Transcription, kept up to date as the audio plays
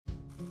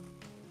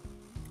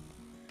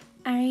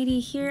Alrighty,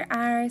 here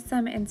are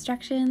some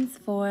instructions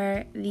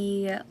for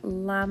the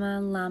Llama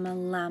Llama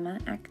Llama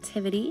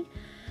activity.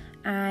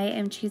 I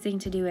am choosing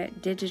to do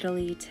it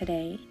digitally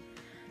today,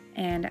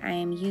 and I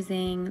am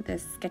using the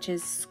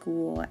Sketches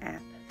School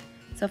app.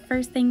 So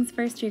first things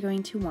first, you're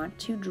going to want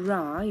to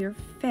draw your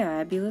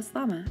fabulous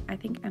llama. I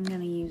think I'm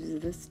going to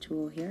use this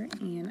tool here,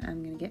 and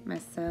I'm going to get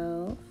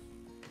myself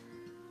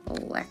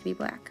blackety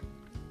black.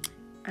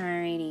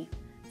 Alrighty,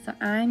 so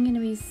I'm going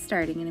to be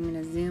starting, and I'm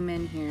going to zoom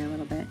in here a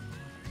little bit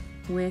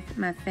with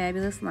my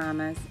fabulous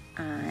llama's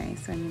eye.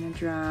 So I'm going to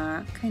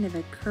draw kind of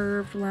a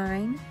curved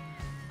line,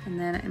 and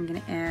then I'm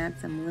going to add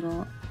some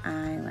little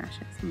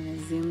eyelashes. I'm going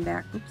to zoom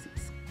back,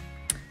 oopsies,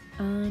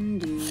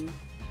 undo.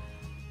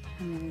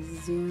 I'm going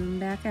to zoom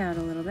back out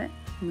a little bit,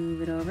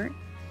 move it over,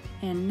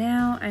 and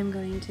now I'm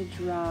going to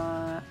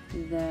draw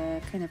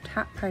the kind of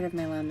top part of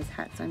my llama's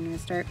head. So I'm going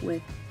to start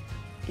with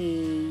a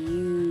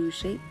U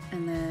shape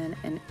and then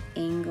an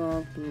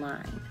angled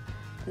line.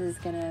 This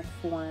is going to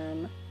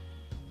form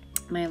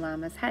my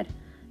llama's head.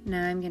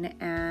 Now I'm going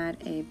to add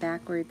a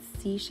backwards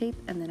C shape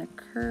and then a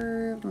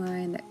curved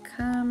line that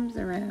comes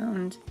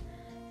around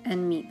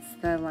and meets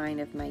the line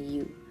of my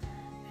U.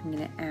 I'm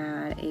going to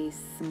add a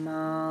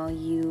small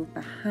U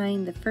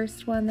behind the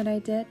first one that I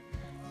did.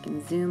 I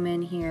can zoom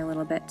in here a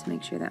little bit to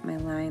make sure that my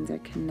lines are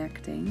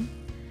connecting.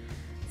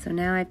 So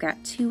now I've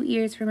got 2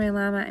 ears for my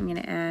llama. I'm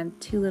going to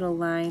add 2 little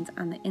lines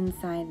on the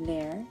inside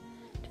there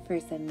for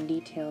some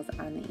details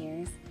on the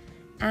ears.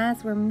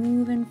 As we're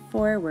moving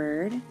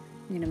forward,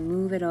 I'm going to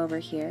move it over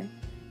here,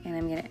 and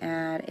I'm going to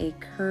add a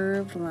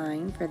curved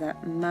line for the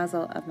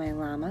muzzle of my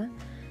llama.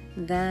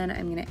 Then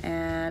I'm going to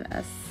add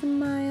a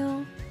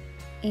smile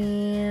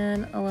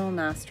and a little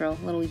nostril,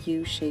 a little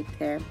U shape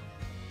there.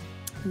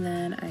 And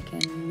then I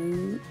can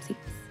move,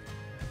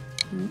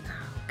 oh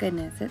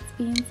goodness, it's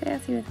being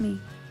sassy with me.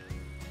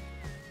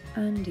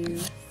 Undo,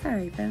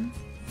 sorry friends.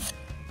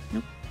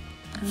 Nope,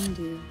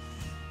 undo.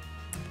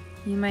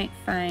 You might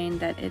find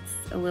that it's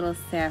a little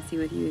sassy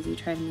with you as you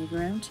try to move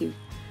around too.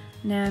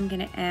 Now I'm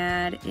going to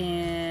add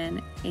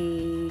in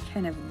a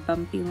kind of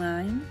bumpy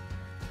line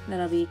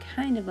that'll be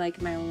kind of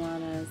like my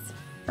llama's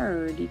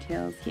fur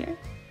details here.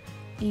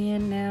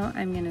 And now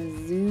I'm going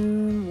to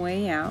zoom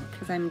way out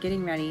because I'm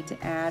getting ready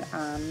to add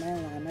on my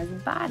llama's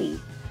body.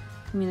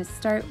 I'm going to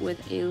start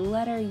with a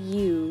letter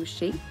U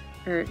shape,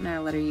 or not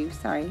a letter U,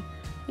 sorry,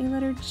 a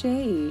letter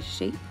J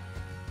shape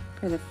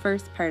for the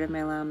first part of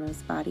my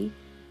llama's body.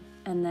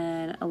 And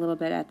then a little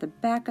bit at the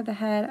back of the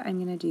head,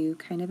 I'm going to do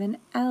kind of an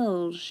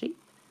L shape.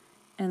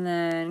 And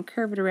then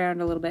curve it around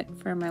a little bit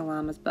for my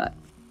llama's butt.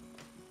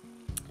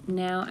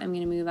 Now I'm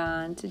going to move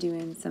on to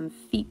doing some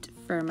feet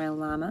for my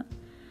llama.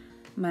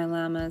 My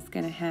llama is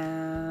going to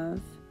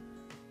have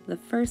the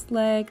first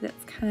leg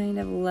that's kind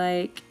of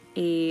like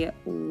a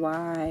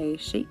Y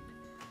shape,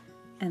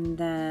 and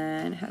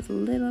then has a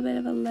little bit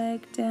of a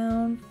leg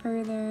down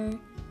further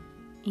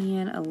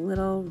and a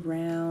little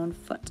round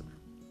foot.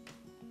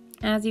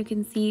 As you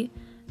can see,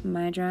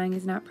 my drawing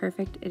is not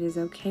perfect. It is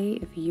okay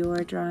if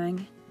your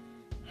drawing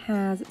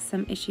has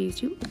some issues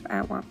too.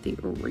 I want the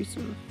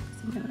eraser,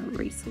 so I'm going to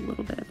erase a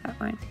little bit of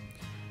that line.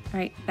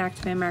 Alright, back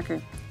to my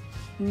marker.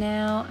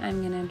 Now I'm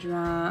going to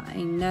draw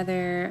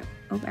another,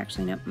 I'm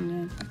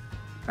going to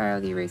borrow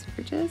the eraser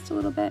for just a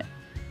little bit.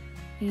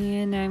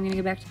 And now I'm going to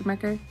go back to the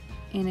marker,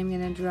 and I'm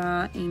going to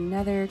draw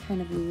another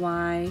kind of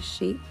Y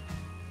shape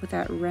with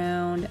that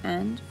round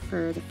end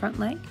for the front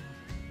leg.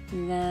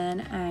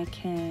 Then I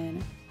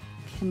can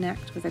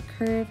connect with a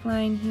curved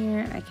line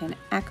here. I can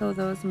echo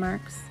those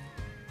marks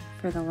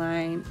for the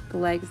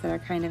legs that are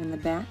kind of in the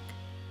back.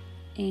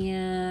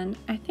 And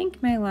I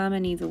think my llama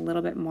needs a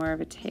little bit more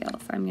of a tail,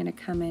 so I'm going to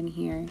come in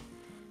here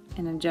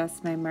and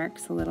adjust my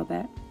marks a little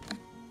bit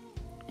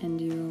and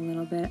do a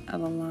little bit of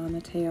a llama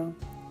tail.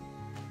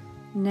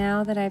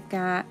 Now that I've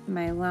got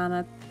my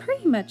llama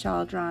pretty much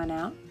all drawn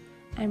out,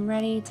 I'm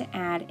ready to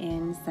add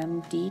in some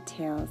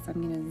details. So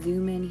I'm going to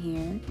zoom in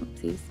here,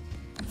 oopsies.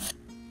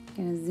 I'm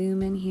going to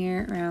zoom in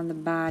here around the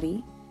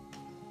body,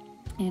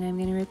 and I'm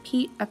going to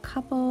repeat a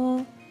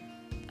couple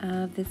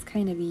of this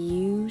kind of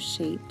U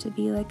shape to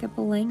be like a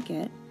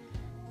blanket.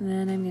 And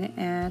then I'm going to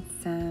add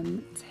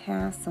some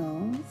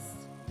tassels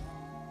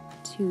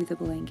to the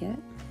blanket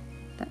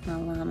that my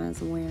llama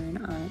is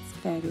wearing on its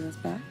fabulous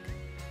back.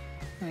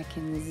 I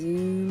can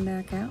zoom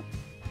back out,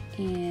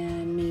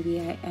 and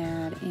maybe I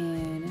add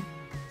in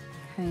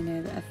kind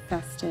of a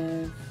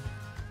festive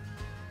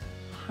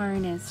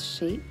harness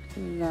shape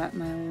that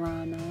my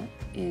llama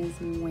is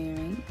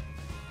wearing.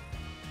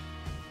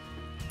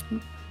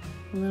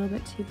 A little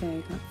bit too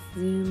big. Let's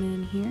zoom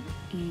in here,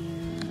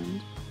 and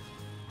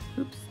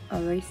oops,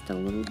 erased a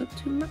little bit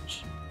too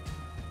much.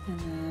 And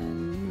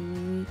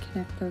then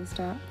reconnect those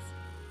dots,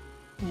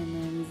 and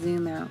then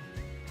zoom out.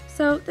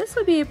 So this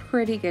would be a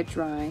pretty good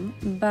drawing,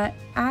 but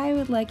I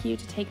would like you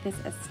to take this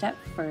a step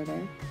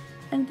further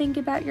and think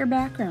about your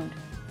background.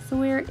 So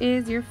where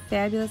is your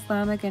fabulous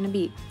llama going to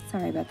be?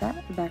 Sorry about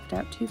that, I backed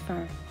out too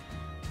far.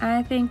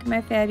 I think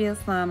my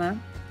fabulous llama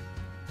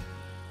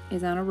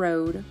is on a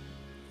road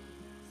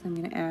So I'm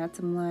going to add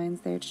some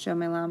lines there to show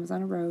my llama's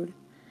on a road.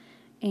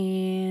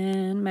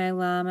 And my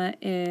llama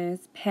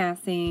is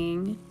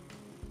passing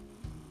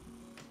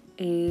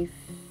a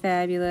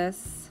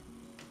fabulous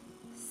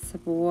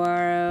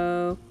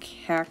saguaro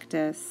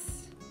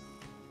cactus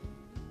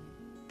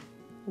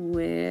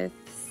with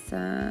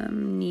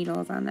some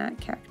needles on that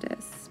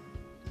cactus.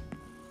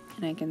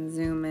 And I can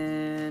zoom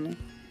in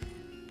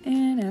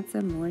and add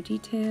some more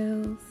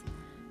details.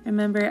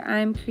 Remember,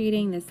 I'm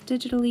creating this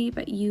digitally,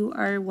 but you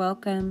are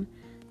welcome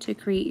to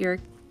create your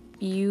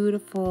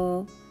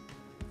beautiful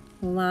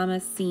llama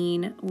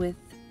scene with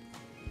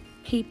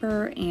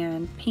paper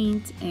and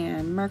paint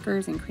and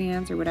markers and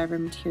crayons or whatever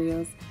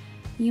materials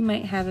you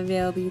might have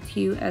available to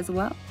you as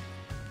well.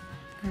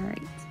 All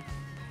right.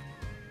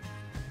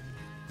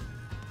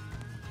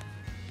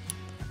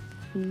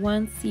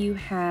 Once you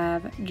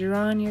have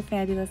drawn your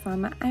fabulous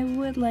llama, I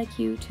would like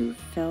you to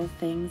fill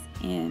things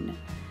in.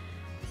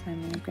 So I'm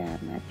going to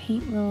grab my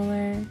paint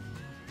roller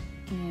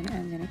and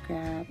I'm going to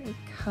grab a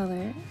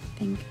color. I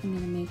think I'm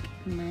going to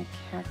make my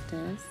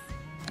cactus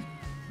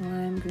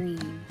lime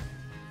green.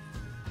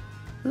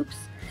 Oops.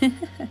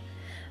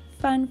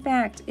 Fun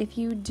fact, if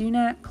you do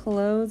not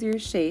close your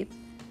shape,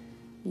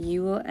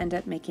 you will end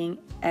up making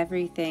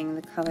everything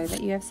the color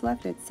that you have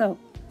selected. So,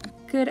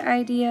 good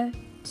idea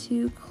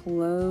to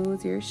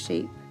close your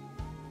shape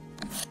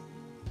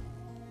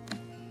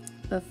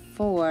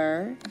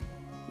before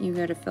you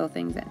go to fill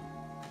things in.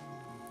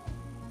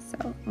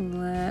 So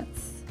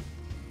let's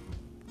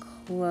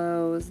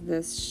close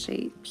this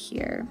shape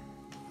here.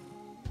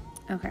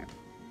 Okay,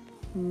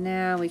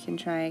 now we can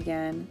try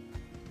again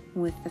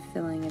with the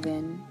filling it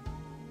in.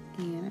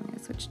 And I'm going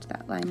to switch to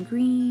that lime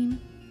green.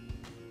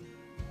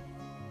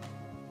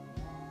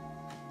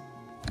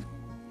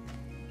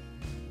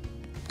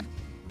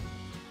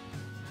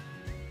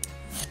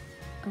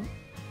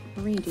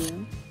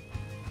 Redo.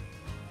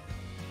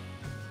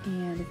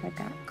 And if I've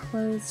got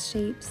closed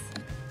shapes,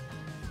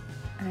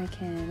 I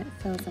can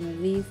fill some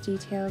of these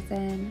details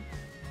in.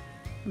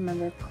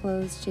 Remember,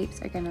 closed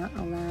shapes are going to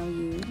allow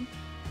you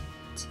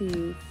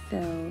to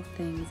fill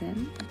things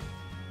in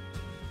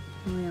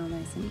real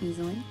nice and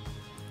easily.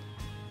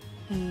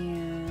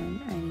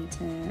 And I need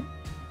to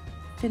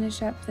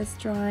finish up this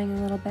drawing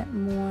a little bit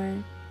more.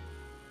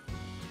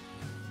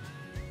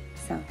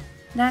 So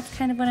that's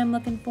kind of what I'm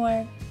looking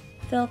for.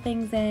 Fill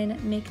things in,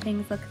 make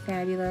things look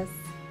fabulous.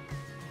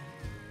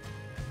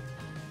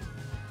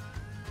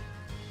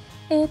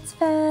 It's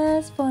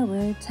fast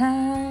forward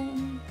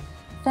time,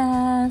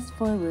 fast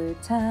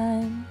forward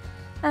time.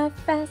 I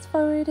fast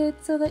forwarded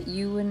so that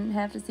you wouldn't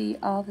have to see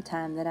all the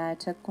time that I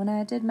took when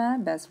I did my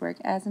best work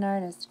as an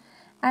artist.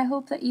 I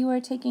hope that you are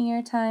taking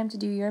your time to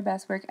do your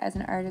best work as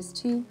an artist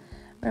too.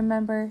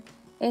 Remember,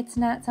 it's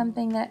not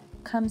something that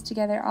comes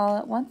together all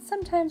at once.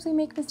 Sometimes we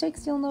make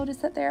mistakes. You'll notice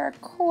that there are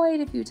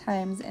quite a few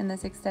times in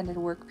this extended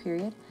work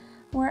period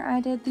where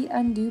I did the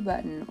undo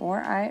button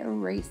or I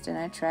erased and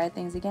I tried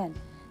things again.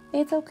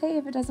 It's okay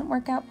if it doesn't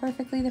work out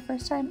perfectly the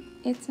first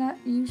time. It's not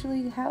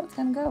usually how it's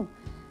going to go.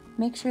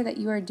 Make sure that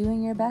you are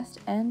doing your best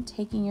and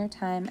taking your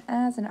time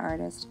as an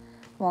artist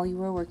while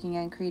you are working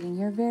on creating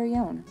your very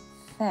own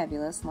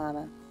fabulous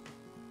llama.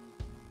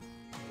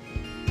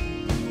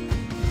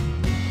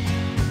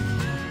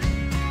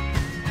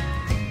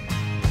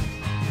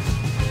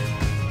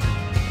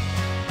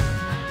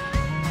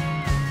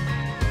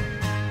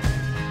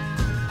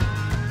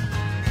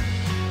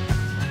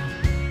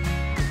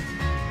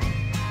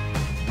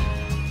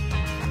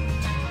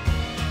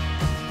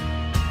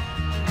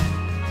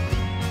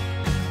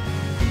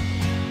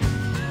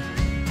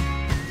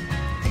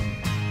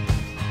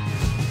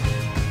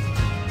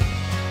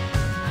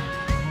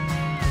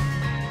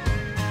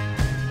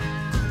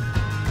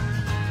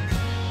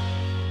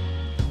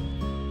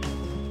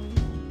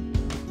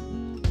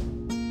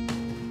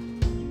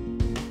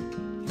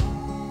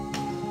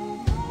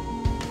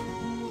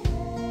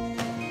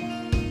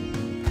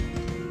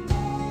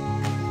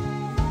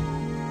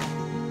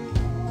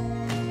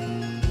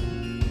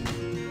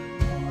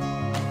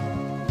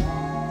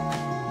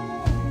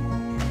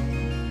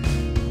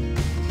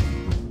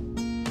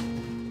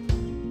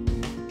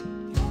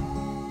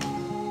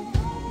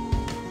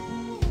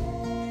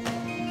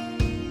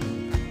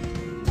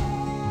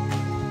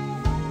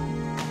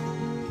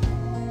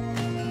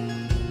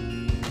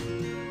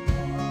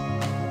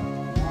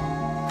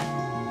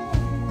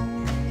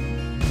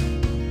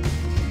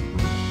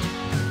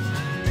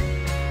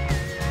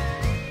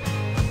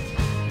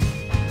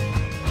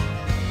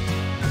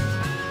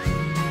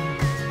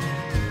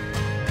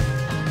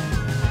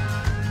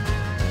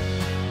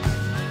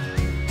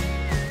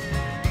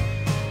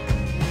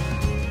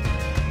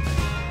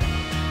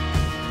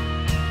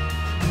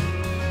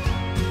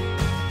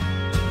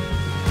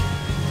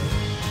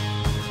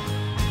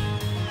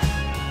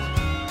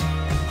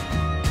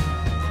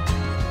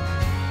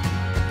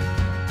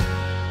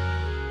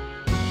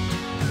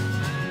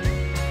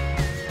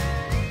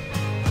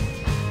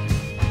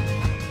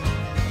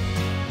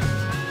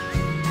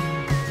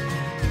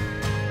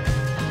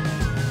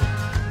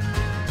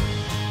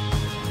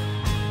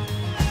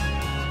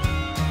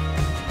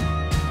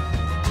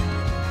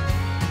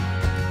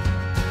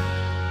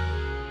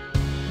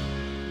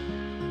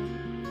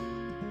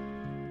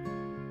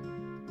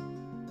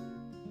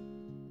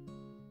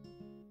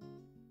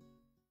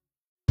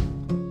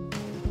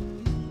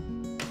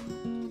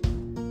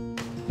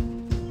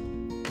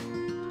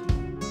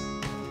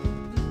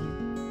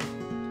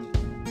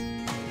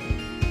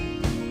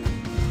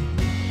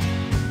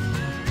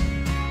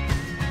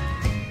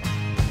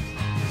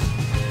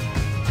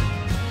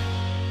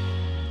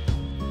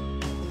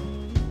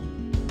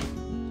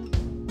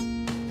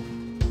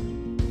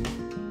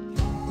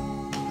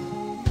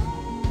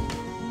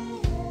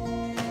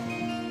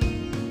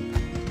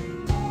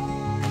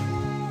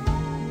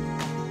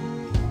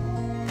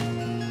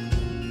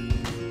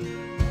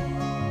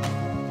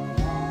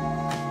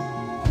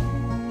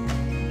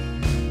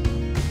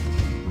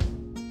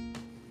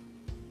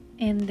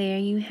 And there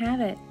you have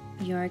it.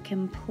 Your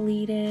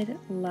completed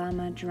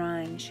llama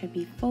drawing should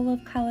be full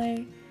of color.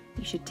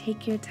 You should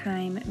take your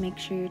time, make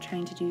sure you're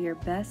trying to do your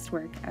best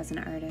work as an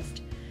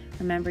artist.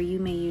 Remember, you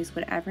may use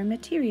whatever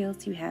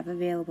materials you have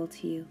available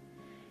to you.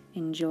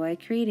 Enjoy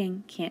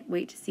creating. Can't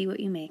wait to see what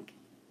you make.